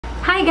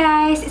Hi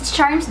guys! It's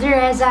Charms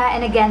Dereza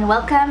and again,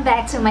 welcome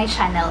back to my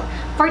channel.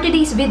 For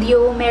today's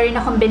video, meron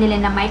akong binili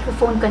na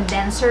microphone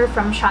condenser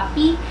from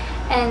Shopee.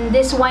 And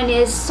this one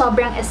is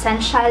sobrang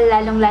essential,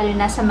 lalong-lalo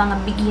na sa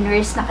mga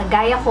beginners na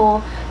kagaya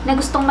ko na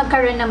gustong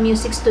magkaroon ng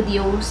music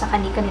studio sa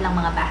kanilang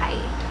mga bahay.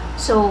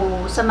 So,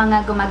 sa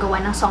mga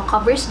gumagawa ng song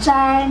covers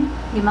dyan,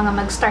 yung mga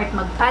mag-start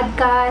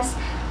mag-podcast,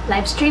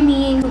 live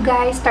streaming,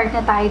 guys, start na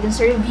tayo dun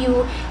sa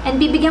review.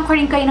 And bibigyan ko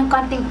rin kayo ng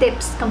konting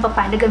tips kung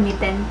paano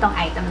gamitin tong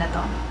item na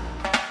to.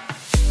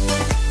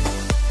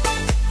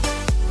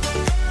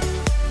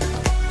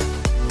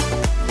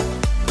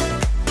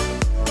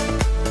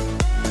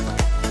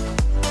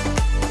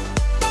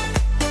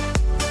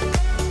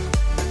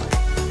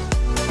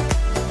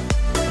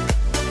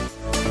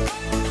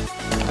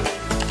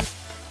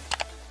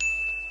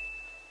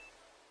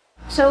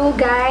 So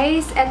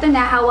guys, eto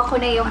na, hawak ko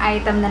na yung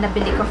item na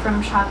nabili ko from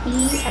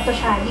Shopee. Eto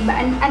siya, diba?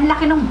 Ang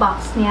laki ng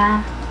box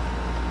niya.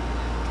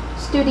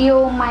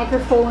 Studio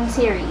Microphone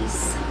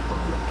Series.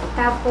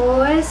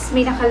 Tapos,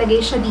 may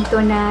nakalagay siya dito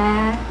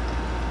na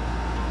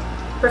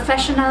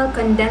Professional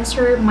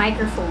Condenser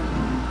Microphone.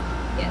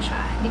 Yan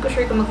siya. Hindi ko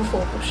sure kung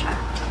mag-focus siya.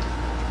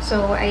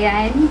 So,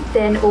 ayan.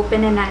 Then,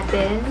 open na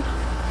natin.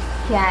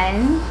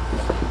 Yan.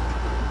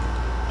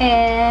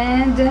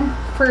 And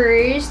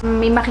first,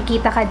 may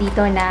makikita ka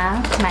dito na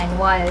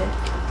manual.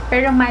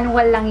 Pero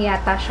manual lang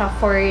yata siya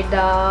for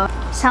the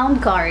sound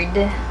card.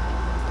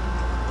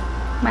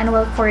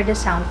 Manual for the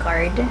sound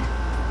card.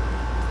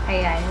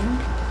 Ayan.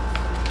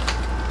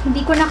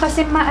 Hindi ko na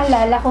kasi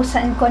maalala kung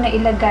saan ko na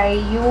ilagay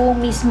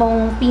yung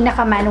mismong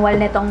pinaka-manual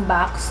nitong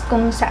box,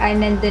 kung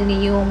saan nandun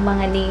yung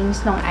mga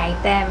names ng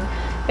item.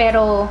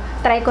 Pero,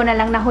 try ko na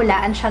lang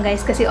nahulaan siya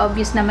guys kasi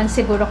obvious naman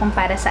siguro kung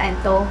para saan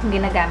to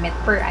ginagamit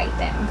per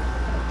item.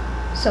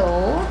 So,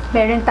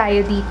 meron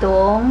tayo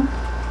ditong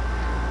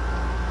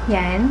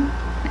yan.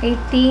 I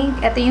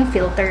think, ito yung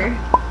filter.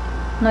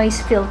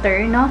 Noise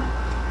filter, no?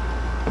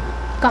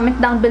 Comment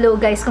down below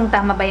guys kung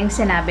tama ba yung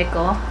sinabi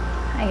ko.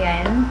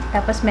 Ayan.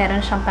 Tapos,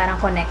 meron siyang parang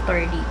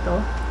connector dito.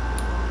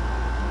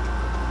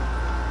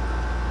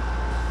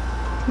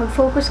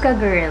 Mag-focus ka,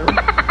 girl.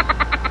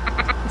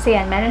 Kasi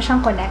yan, meron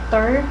siyang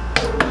connector.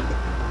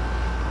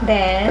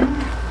 Then,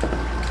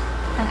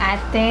 ang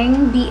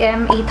ating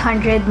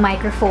BM800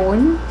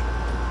 microphone.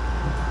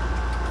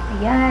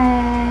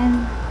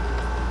 Ayan.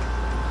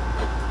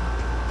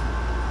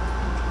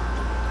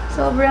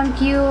 Sobrang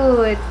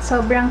cute.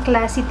 Sobrang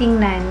classy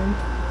tingnan.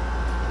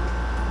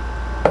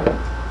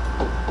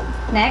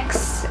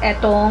 Next,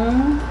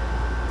 etong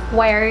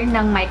wire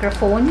ng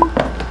microphone.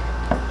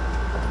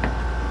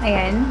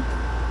 Ayan.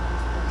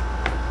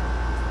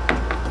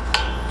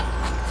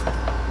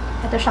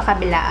 Ito siya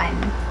kabilaan.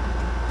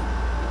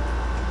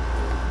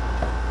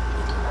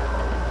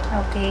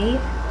 Okay.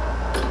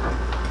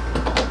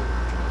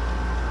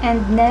 And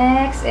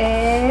next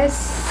is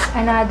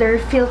another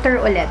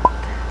filter ulit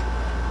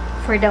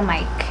for the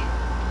mic.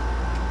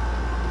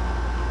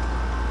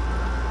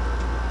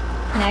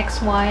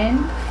 Next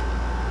one.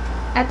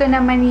 Ito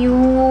naman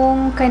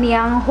yung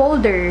kaniyang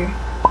holder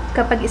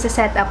kapag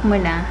isa-set up mo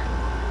na.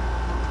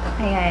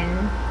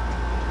 Ayan.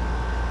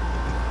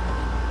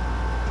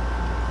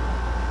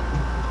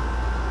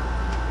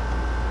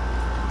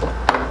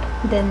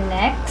 The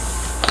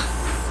next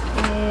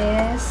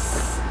is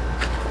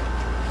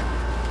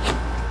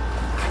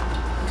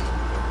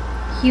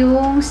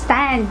yung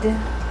stand.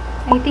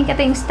 I think ito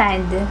yung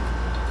stand.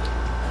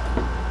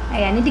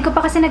 Ayan, hindi ko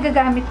pa kasi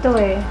nagagamit to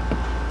eh.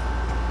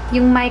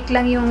 Yung mic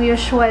lang yung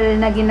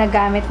usual na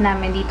ginagamit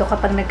namin dito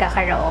kapag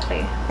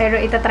nagkakaraoke. Pero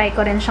itatry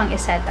ko rin siyang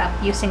iset up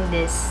using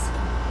this.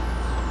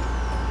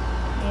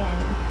 Ayan.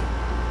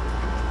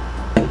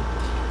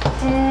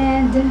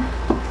 And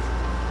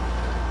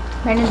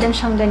meron din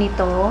siyang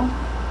ganito.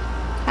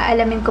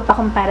 Aalamin ko pa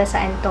kung para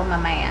saan to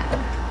mamaya.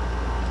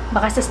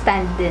 Baka sa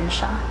stand din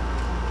siya.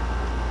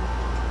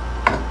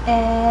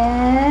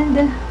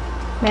 And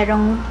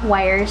merong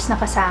wires na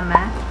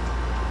kasama.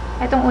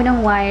 Itong unang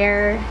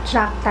wire,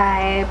 jack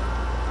type.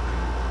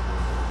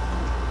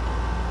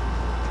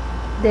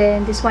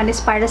 Then this one is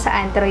para sa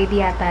Android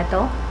yata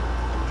to.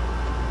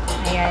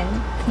 Ayan.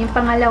 Yung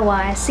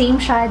pangalawa,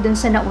 same siya dun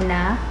sa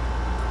nauna.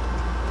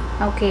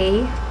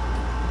 Okay.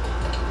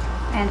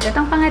 And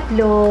itong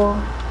pangatlo,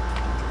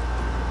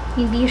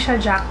 hindi siya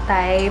jack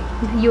type,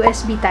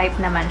 USB type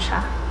naman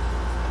siya.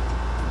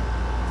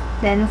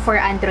 Then for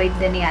Android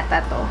din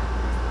yata to.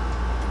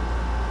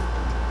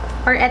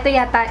 Or ito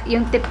yata,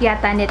 yung tip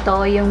yata nito,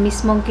 yung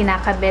mismong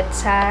kinakabit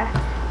sa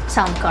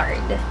sound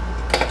card.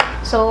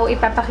 So,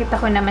 ipapakita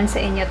ko naman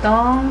sa inyo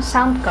tong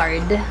sound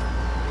card.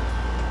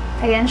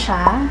 Ayan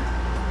siya.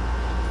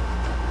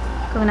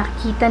 Kung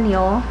nakikita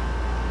nyo,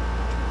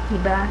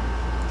 diba?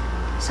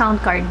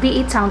 Sound card,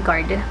 V8 sound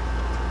card.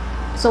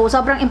 So,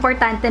 sobrang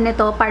importante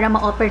nito para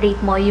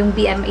ma-operate mo yung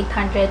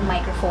BM800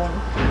 microphone.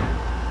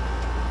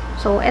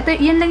 So, ito,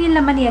 yun lang yung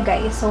laman niya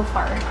guys, so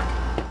far.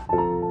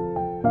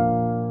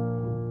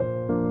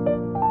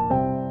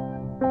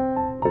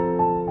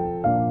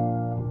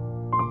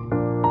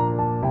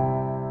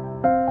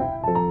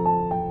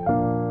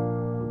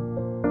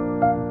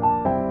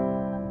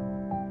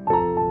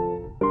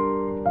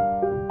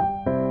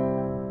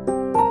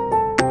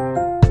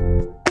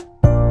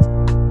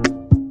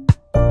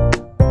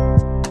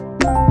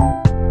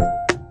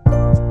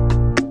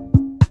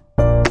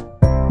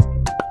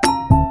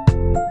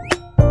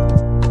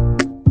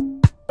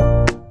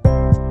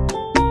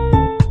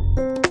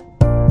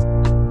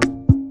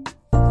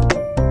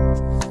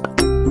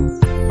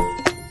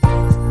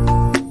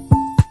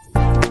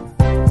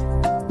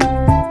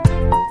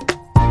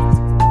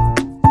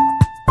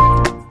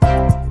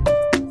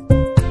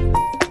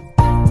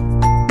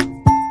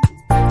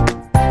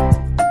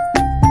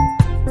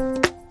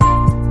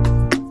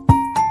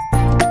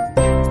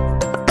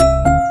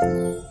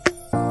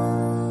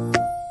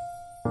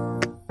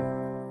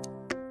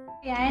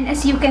 Yan,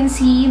 as you can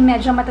see,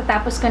 medyo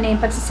matatapos ko na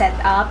yung pagsiset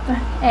up.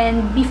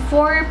 And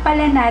before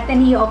pala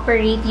natin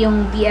i-operate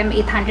yung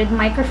BM800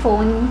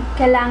 microphone,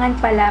 kailangan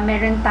pala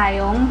meron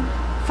tayong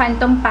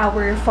Phantom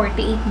Power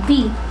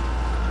 48V.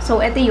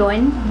 So, ito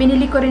yun.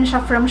 Binili ko rin siya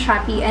from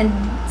Shopee and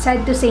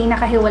sad to say,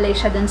 nakahiwalay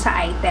siya dun sa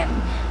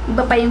item.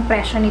 Iba pa yung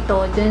presyo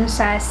nito dun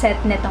sa set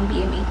netong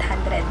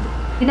BM800.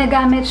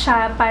 Ginagamit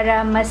siya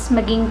para mas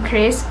maging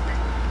crisp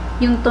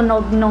yung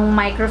tunog ng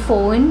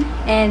microphone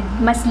and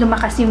mas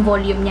lumakas yung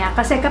volume niya.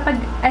 Kasi kapag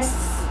as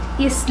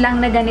is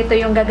lang na ganito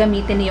yung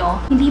gagamitin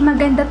niyo, hindi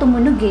maganda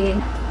tumunog eh.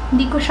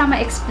 Hindi ko siya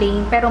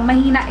ma-explain, pero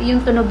mahina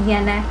yung tunog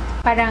niya na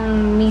parang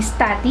may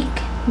static.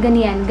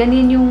 Ganyan.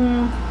 Ganyan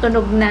yung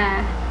tunog na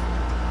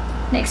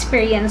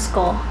experience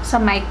ko sa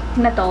mic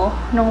na to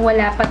nung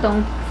wala pa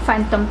tong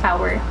Phantom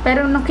Power.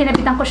 Pero nung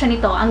kinabitan ko siya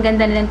nito, ang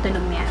ganda na ng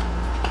tunog niya.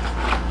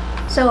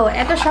 So,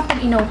 eto siya pag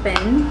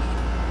inopen.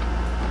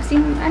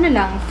 Ano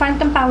lang,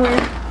 Phantom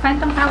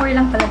Power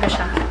lang talaga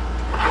siya.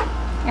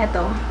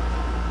 Eto.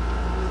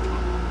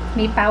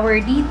 May power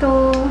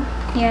dito.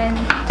 Yan.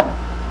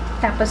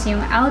 Tapos yung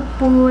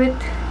output,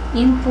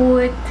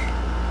 input.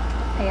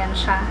 Ayan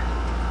siya.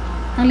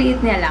 Ang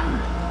liit niya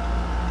lang.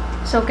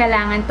 So,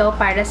 kailangan to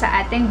para sa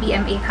ating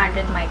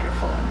BM800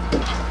 microphone.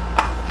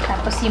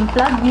 Tapos yung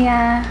plug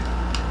niya,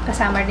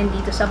 kasama din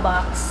dito sa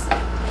box.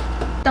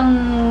 Itong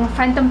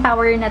Phantom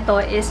Power na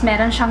to is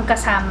meron siyang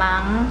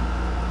kasamang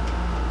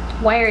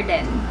wire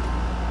din.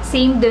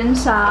 Same dun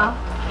sa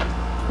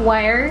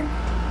wire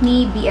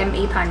ni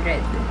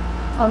BM800.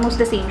 Almost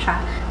the same siya.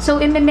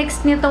 So,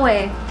 i-mix nito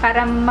eh,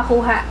 para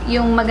makuha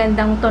yung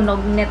magandang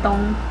tunog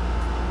nitong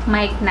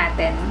mic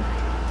natin.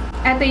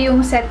 Ito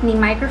yung set ni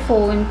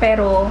microphone,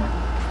 pero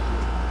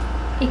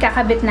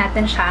ikakabit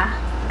natin siya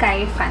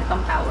kay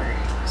Phantom Power.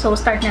 So,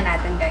 start na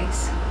natin,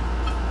 guys.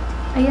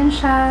 Ayan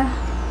siya.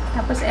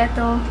 Tapos,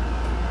 ito.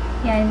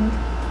 Yan.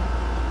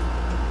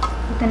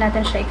 Dito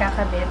natin siya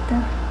ikakabit.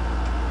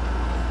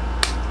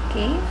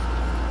 Okay.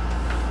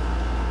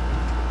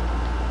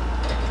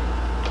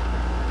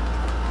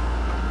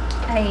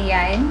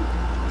 Ayan.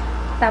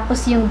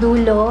 Tapos yung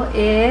dulo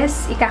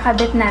is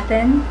ikakabit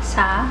natin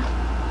sa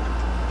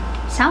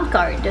sound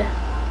card.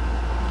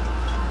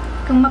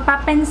 Kung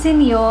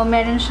mapapansin nyo,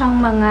 meron siyang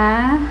mga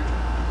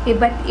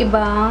iba't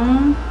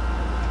ibang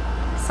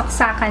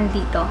saksakan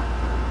dito.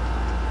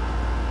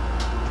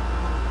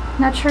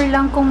 Not sure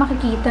lang kung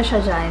makikita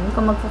siya dyan,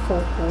 kung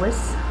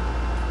magpo-focus.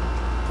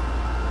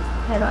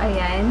 Pero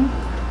ayan.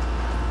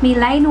 May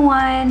line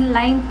 1,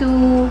 line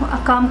 2,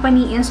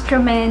 accompany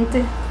instrument,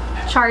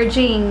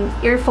 charging,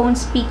 earphone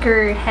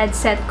speaker,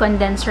 headset,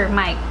 condenser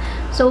mic.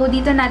 So,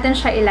 dito natin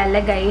siya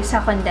ilalagay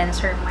sa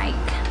condenser mic.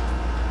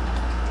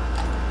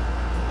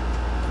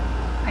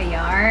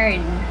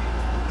 Ayan.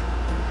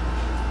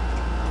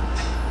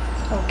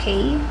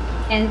 Okay.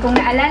 And kung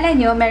naalala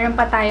nyo, meron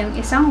pa tayong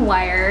isang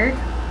wire.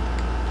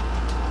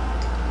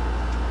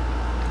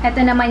 Ito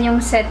naman yung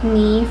set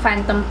ni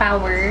Phantom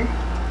Power.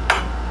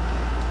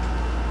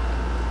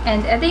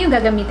 And ito yung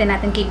gagamitin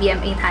natin kay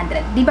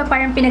BM800. Di ba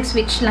parang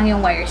pinag-switch lang yung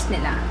wires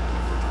nila?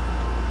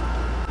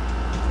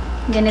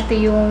 Ganito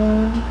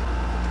yung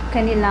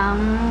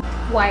kanilang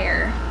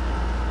wire.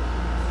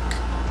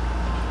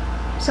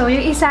 So,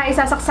 yung isa,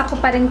 isasaksak ko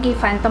pa rin kay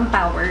Phantom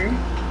Power.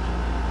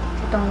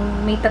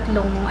 Itong may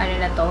tatlong, ano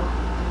na to,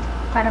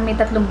 parang may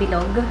tatlong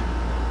bilog.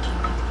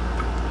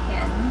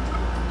 Yan.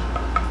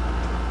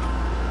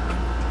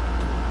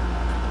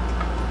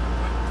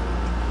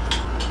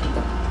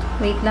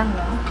 Wait lang,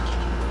 no?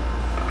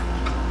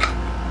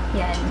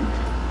 Yan.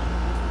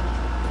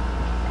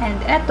 And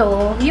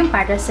eto, yung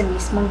para sa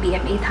mismong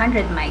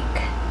BM800 mic.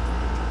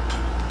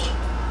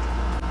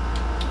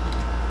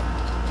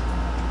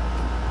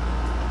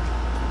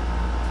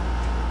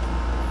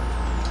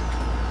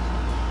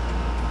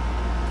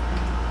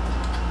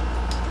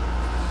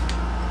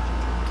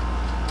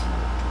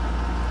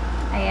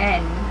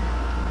 Ayan.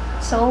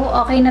 So,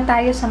 okay na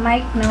tayo sa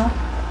mic, no?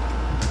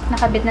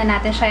 Nakabit na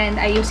natin siya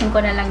and ayusin ko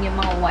na lang yung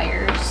mga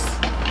wires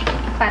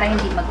para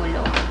hindi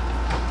magulo.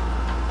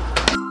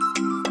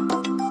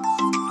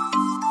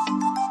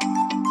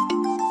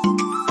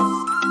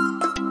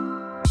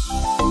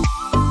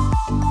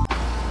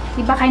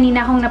 Diba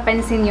kanina kung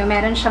napansin nyo,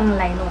 meron siyang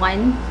line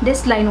 1.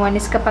 This line 1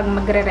 is kapag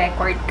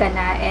magre-record ka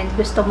na and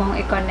gusto mong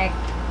i-connect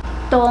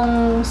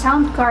tong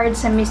sound card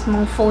sa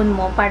mismong phone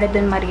mo para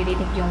dun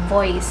maririnig yung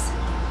voice.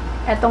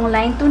 Etong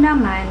line 2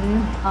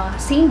 naman,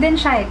 same din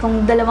siya eh,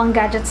 kung dalawang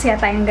gadgets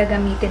yata yung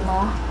gagamitin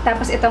mo.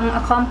 Tapos itong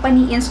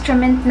accompany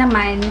instrument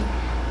naman,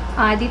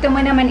 dito mo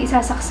naman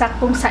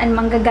isasaksak kung saan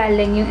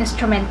manggagaling yung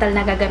instrumental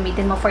na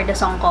gagamitin mo for the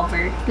song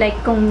cover.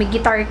 Like kung may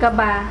guitar ka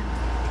ba,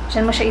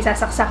 dyan mo siya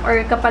isasaksak.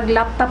 Or kapag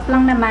laptop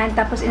lang naman,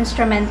 tapos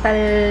instrumental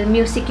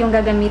music yung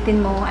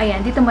gagamitin mo,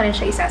 ayan, dito mo rin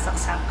siya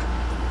isasaksak.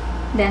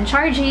 Then,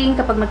 charging,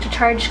 kapag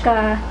mag-charge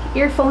ka,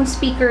 earphone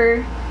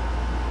speaker.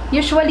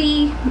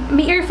 Usually,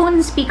 may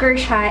earphone speaker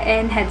siya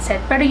and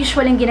headset. Pero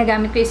usually, yung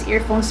ginagamit ko is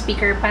earphone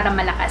speaker para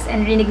malakas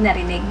and rinig na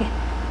rinig.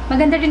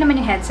 Maganda rin naman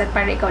yung headset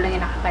para ikaw lang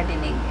yung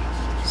nakakarinig.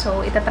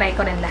 So, itatry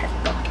ko rin lahat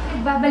to.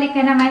 Babalik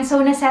na naman.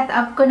 So, na-set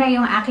up ko na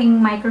yung aking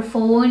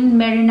microphone.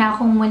 Meron na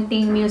akong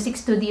munting music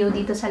studio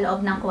dito sa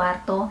loob ng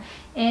kwarto.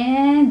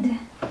 And,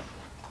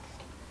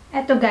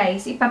 eto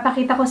guys,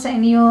 ipapakita ko sa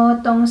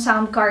inyo tong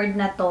sound card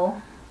na to.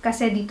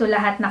 Kasi dito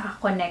lahat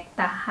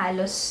nakakonekta.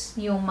 Halos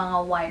yung mga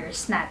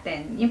wires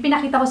natin. Yung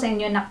pinakita ko sa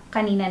inyo na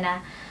kanina na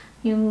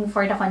yung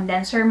for the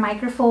condenser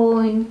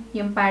microphone,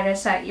 yung para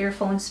sa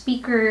earphone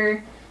speaker,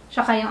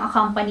 tsaka yung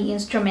accompany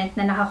instrument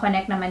na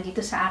nakakonect naman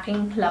dito sa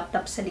aking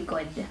laptop sa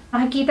likod.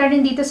 Makikita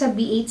rin dito sa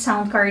B8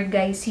 sound card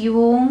guys,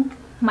 yung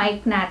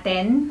mic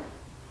natin.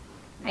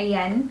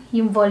 Ayan,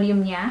 yung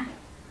volume niya.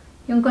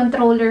 Yung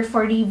controller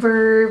for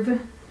reverb,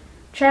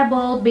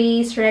 treble,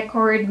 bass,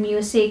 record,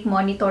 music,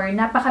 monitor.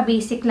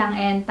 Napaka-basic lang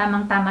and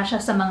tamang-tama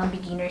siya sa mga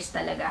beginners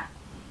talaga.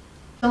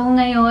 So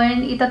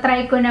ngayon,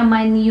 itatry ko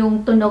naman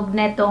yung tunog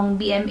netong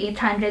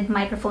BM800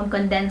 microphone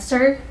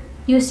condenser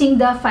using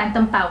the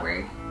phantom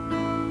power.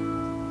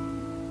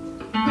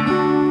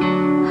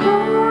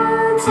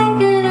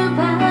 Thinking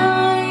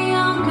about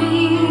young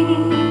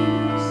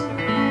dreams,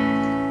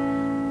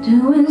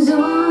 doing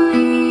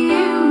only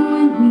you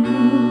and me.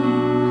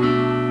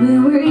 We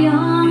were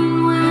young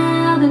and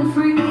wild and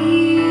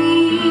free.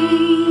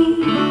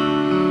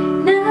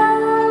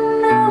 Now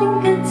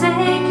nothing can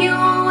take you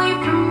away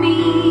from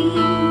me.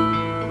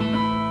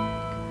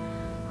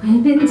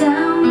 We've been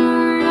down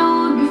the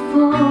road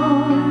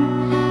before,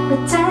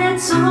 but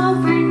that's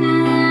over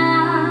now.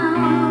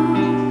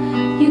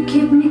 You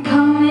keep me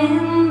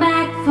coming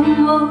back for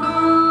more.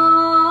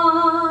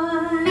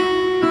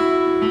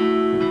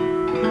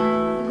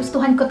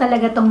 Gustuhan ko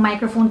talaga tong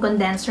microphone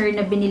condenser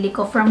na binili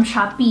ko from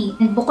Shopee.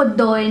 And bukod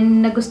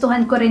doon,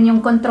 nagustuhan ko rin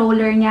yung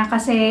controller niya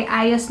kasi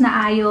ayos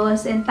na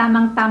ayos and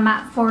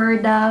tamang-tama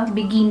for the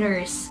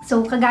beginners.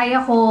 So,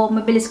 kagaya ko,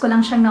 mabilis ko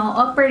lang siyang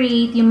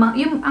na-operate.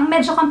 Ang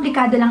medyo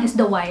komplikado lang is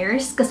the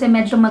wires kasi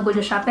medyo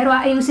magulo siya. Pero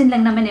ayusin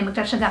lang naman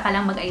magtsatsaga ka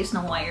lang mag-ayos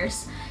ng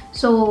wires.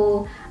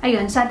 So,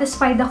 ayun,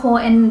 satisfied ako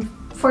and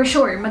for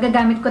sure,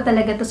 magagamit ko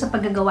talaga to sa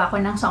paggagawa ko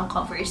ng song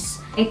covers.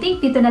 I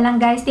think dito na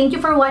lang guys. Thank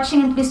you for watching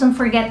and please don't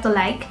forget to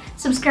like,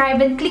 subscribe,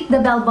 and click the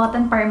bell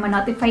button para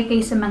ma-notify kayo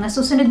sa mga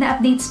susunod na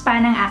updates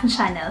pa ng aking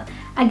channel.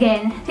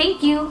 Again,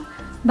 thank you!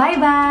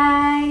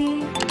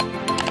 Bye-bye!